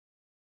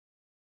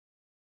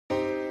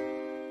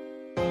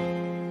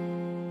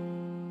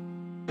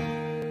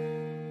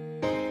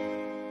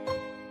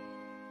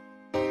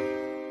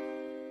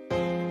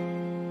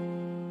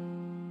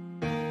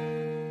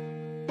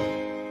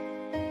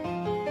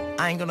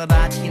I ain't gonna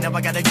lie to you, now I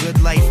got a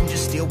good life. I'm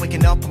just still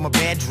waking up from a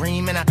bad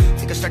dream, and I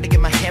think I started to get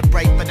my head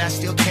right, but I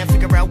still can't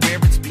figure out where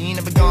it's been.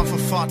 I've been gone for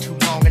far too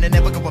long, and I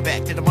never going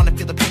back. Did I wanna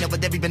feel the pain of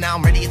it every, but now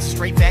I'm ready. It's a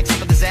straight fact.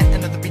 Simple as that,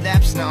 another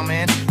relapse now,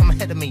 man. I'm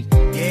ahead of me.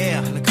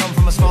 Yeah, I come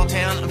from a small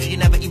town I'm sure you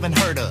never even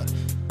heard of,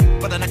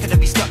 but I'm not gonna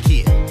be stuck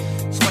here.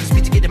 So I just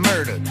need to get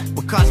murdered.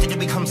 What caused it to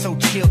become so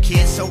chill,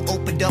 kid? So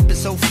opened up and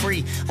so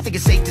free. I think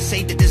it's safe to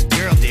say that this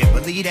girl did,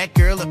 but leave that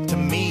girl up to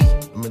me.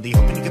 I'm really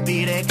hoping you could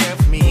be that girl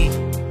for me.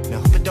 Now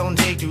hope it don't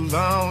take too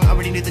long. I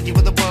already knew that you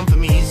were the one for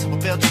me, so I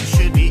felt you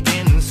should be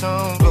in the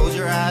song. Close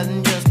your eyes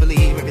and just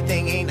believe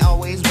everything ain't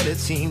always what it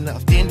seemed.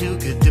 Often too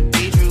good to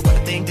be true, but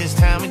I think this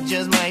time it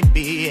just might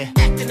be.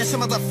 Acting in a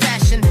similar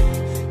fashion,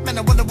 man,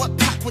 I wonder what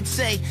Pop would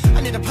say.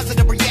 I need a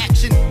positive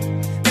reaction.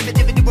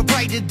 Maybe do a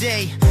brighter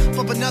day.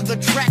 Flip another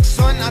track,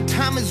 son. Our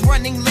time is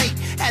running late.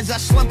 As I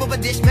slump over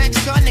this match,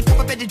 son, and come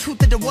up at the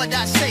truth of what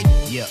I say.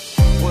 Yeah.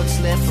 What's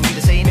left for me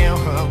to say now,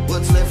 huh?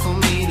 What's left for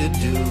me to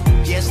do?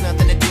 Yes,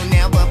 nothing to do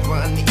now but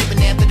run. Even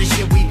after the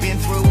shit we've been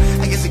through,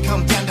 I guess it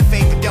comes down to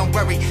fate, but don't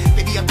worry,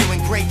 baby, I'm doing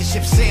great. The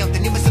ship sailed,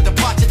 then you missed the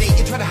departure date.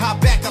 You try to hop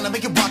back on and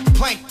make it walk the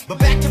plank. But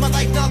back to my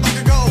life not long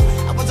ago,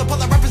 I was a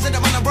polar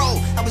representative on a roll.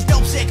 I was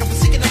dope sick, I was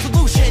seeking a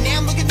solution. Now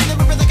I'm looking in the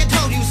mirror like I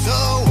told you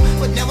so.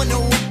 But now I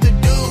know what to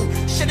do.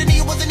 Should've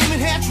knew it wasn't even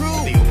half true.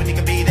 They hoping you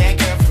could be that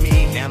girl for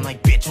me. Now I'm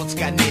like, bitch, what's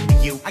gotten into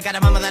you? I got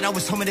a mama that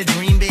always told me to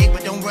dream big,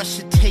 but don't rush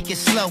it, take it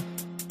slow.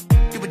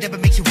 Do whatever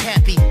makes you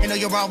happy. I know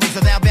you're always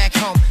allowed back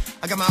home.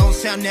 I got my own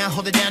sound now,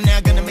 hold it down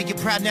now. Gonna make you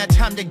proud now,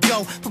 time to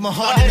go. Put my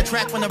heart in the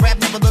track when I rap,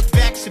 never look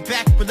back. Sit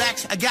back,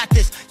 relax, I got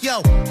this.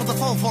 Yo, hold the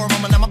phone for a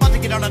moment. I'm about to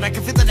get on it, I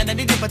can feel it and I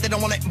need it, but they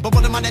don't want it. But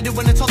what am I to do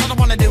when it's all I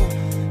wanna do?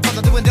 All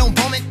I do and don't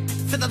vomit.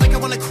 Feeling like I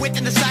wanna quit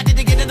and decided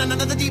to get in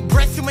another deep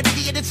breath through my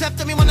idiot. It's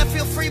after me when I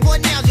feel free, boy.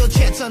 Now's your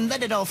chance, son.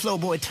 Let it all flow,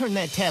 boy. Turn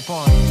that tap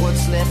on.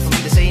 What's left for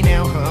me to say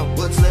now, huh?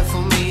 What's left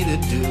for me to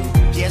do?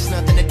 Yes,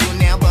 nothing to do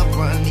now but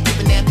run.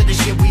 Even after the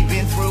shit we've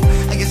been through,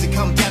 I guess it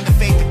comes down to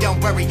fate, but don't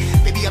worry,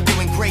 baby, I'm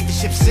doing great. The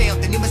ship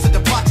sailed, then you missed the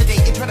departure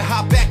date. You try to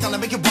hop back on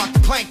and make it walk the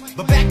plank.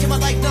 But back to my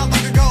life not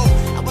long ago,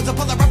 I was a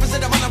polar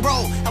representative on a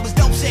roll. I was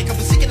dope sick, I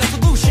was seeking a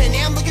solution.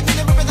 Now I'm looking in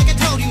the mirror like I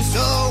told you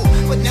so.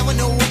 But now I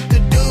know what to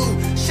do.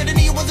 Should've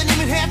knew it wasn't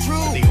even half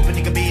true. They hoping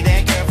you could be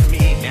that girl for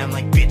me. Now I'm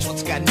like, bitch,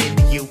 what's gotten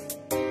into you?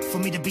 For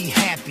me to be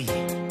happy.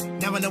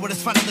 Now I know what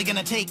it's finally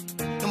gonna take.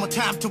 No more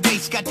time to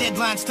waste, got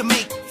deadlines to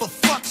make. For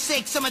fuck's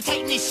sakes, I'ma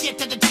take this shit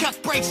to the chuck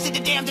breaks. See the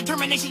damn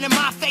determination in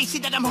my face. See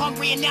that I'm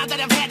hungry and now that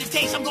I've had a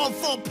taste, I'm going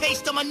full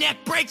pace till my neck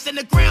breaks and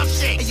the ground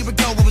shakes. A year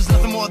ago I was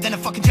nothing more than a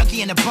fucking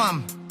junkie and a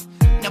bum.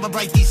 Now I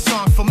write these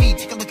songs for me,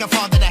 take a look how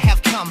far that I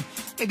have come.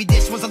 Maybe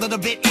this was a little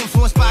bit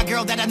influenced by a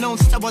girl that I've known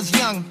since I was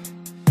young.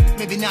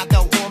 Maybe not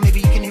though, or maybe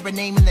you can hear her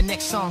name in the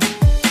next song.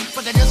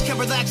 But I just can't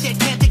relax yet,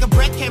 can't take a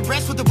breath, can't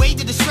rest with the weight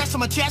of the stress on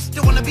my chest.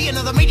 Don't wanna be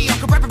another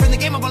mediocre rapper in the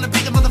game, I wanna be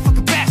the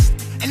motherfucker best.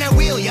 And I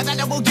will, yeah, that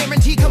I will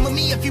guarantee. Come with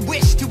me if you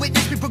wish to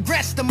witness me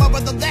progress. The more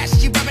the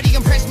less, you already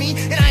impressed me,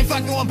 and I ain't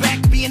fucking going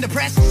back to being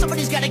depressed.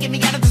 Somebody's gotta get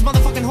me out of this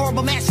motherfucking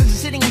horrible mess. Since I'm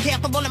sitting in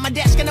camp alone at my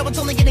desk, I know it's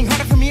only getting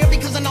harder from here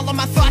because I know all of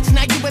my thoughts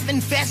now you have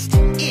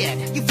infested.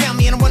 You found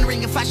me and I'm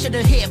wondering if I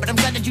should've hid, but I'm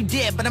glad that you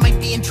did. But I might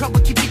be in trouble,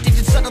 keep it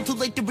digits subtle, too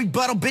late to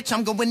rebuttal, bitch,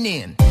 I'm going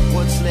in.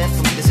 What's left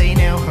for me to say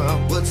now, huh?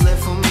 What's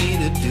left for me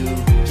to do?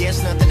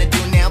 Yes, nothing to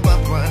do now but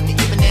run.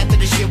 Even after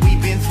the shit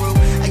we've been through,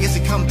 I guess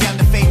it comes down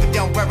to fate, but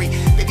don't worry,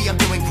 baby, I'm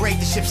doing great.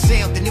 The ship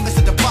sailed, then you missed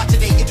the departure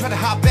date. You try to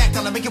hop back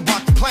on and make it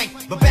walk the plank.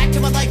 But back to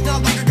my life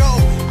not long ago,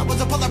 I was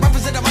a polar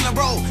representative on a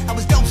roll. I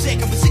was dope sick,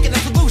 I was seeking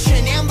a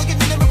solution. Now I'm looking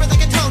in the mirror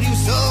like I told you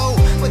so.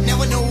 But now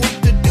I know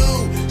what to do.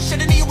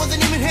 Should've knew it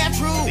wasn't even half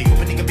true. They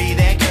hoping you could be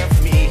that girl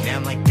for me. Now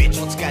I'm like,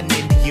 bitch, what's gotten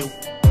into you?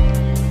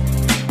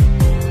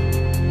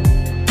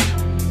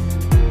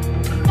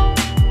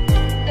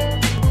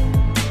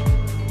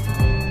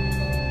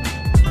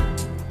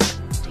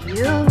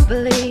 You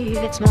believe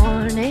it's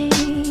morning,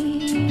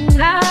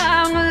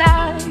 I'm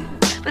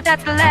alive, but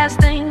that's the last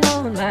thing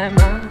on my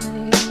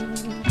mind.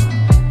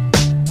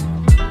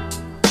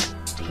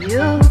 Do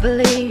you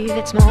believe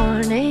it's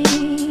morning,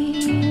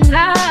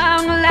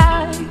 I'm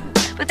alive,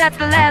 but that's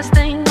the last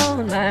thing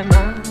on my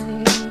mind.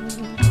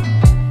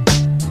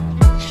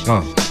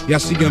 Y'all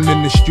see him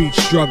in the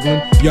streets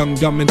struggling, young,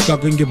 dumb, and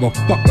thuggin', give a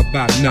fuck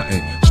about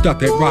nothing.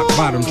 Stuck at rock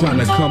bottom, trying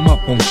to come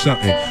up on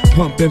something.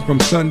 Pumping from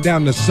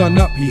sundown to sun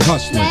up, he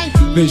hustling.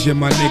 Vision,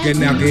 my nigga,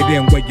 now get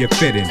in where you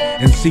fit in.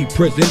 And see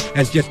prison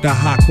as just a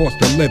high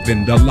cost of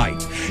living, the life.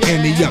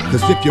 Ante up,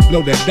 cause if you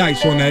blow that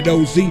dice on that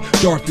OZ,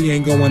 Dorothy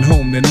ain't going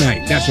home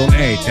tonight. That's on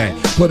everything.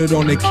 Put it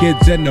on the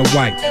kids and the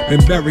white.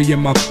 Been burying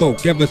my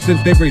folk ever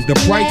since they raised the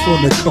price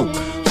on the coke.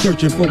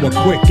 Searching for a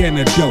quick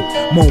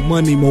antidote. More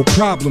money, more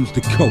problems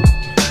to cope.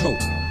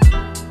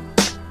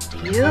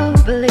 You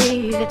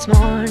believe it's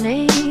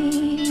morning,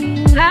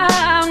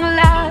 I'm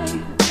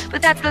alive,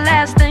 but that's the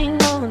last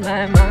thing on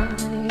my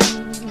mind.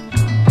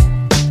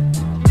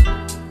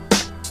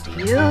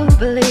 You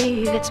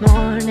believe it's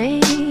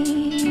morning,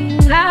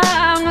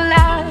 I'm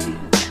alive,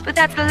 but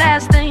that's the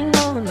last thing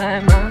on my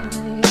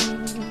mind.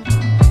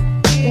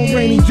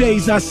 rainy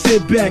days I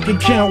sit back and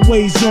count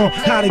ways on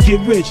how to get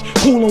rich.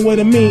 Coolin' with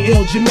a mean,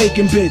 ill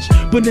Jamaican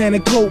bitch. Banana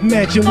coat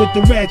matching with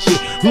the ratchet.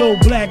 Low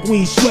black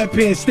weed,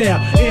 sweatpants style.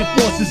 Air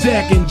Forces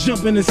acting,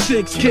 jumping in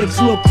 6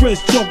 kicks. Lil'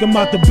 Chris talking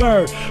about the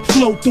bird.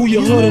 Float through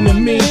your hood in a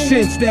mean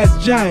sense,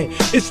 that's giant.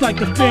 It's like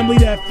the family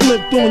that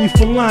flipped on you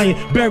for lying.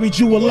 Buried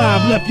you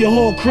alive, left your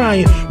whole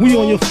crying. We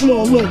on your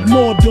floor, look,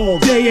 more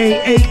dogs. They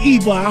ain't A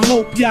either, I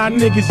hope y'all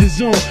niggas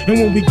is on. And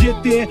when we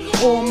get there,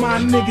 all my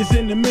niggas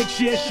in the mix,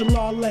 yeah,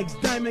 Shalal Legs.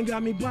 Diamond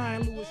got me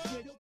buying Louis.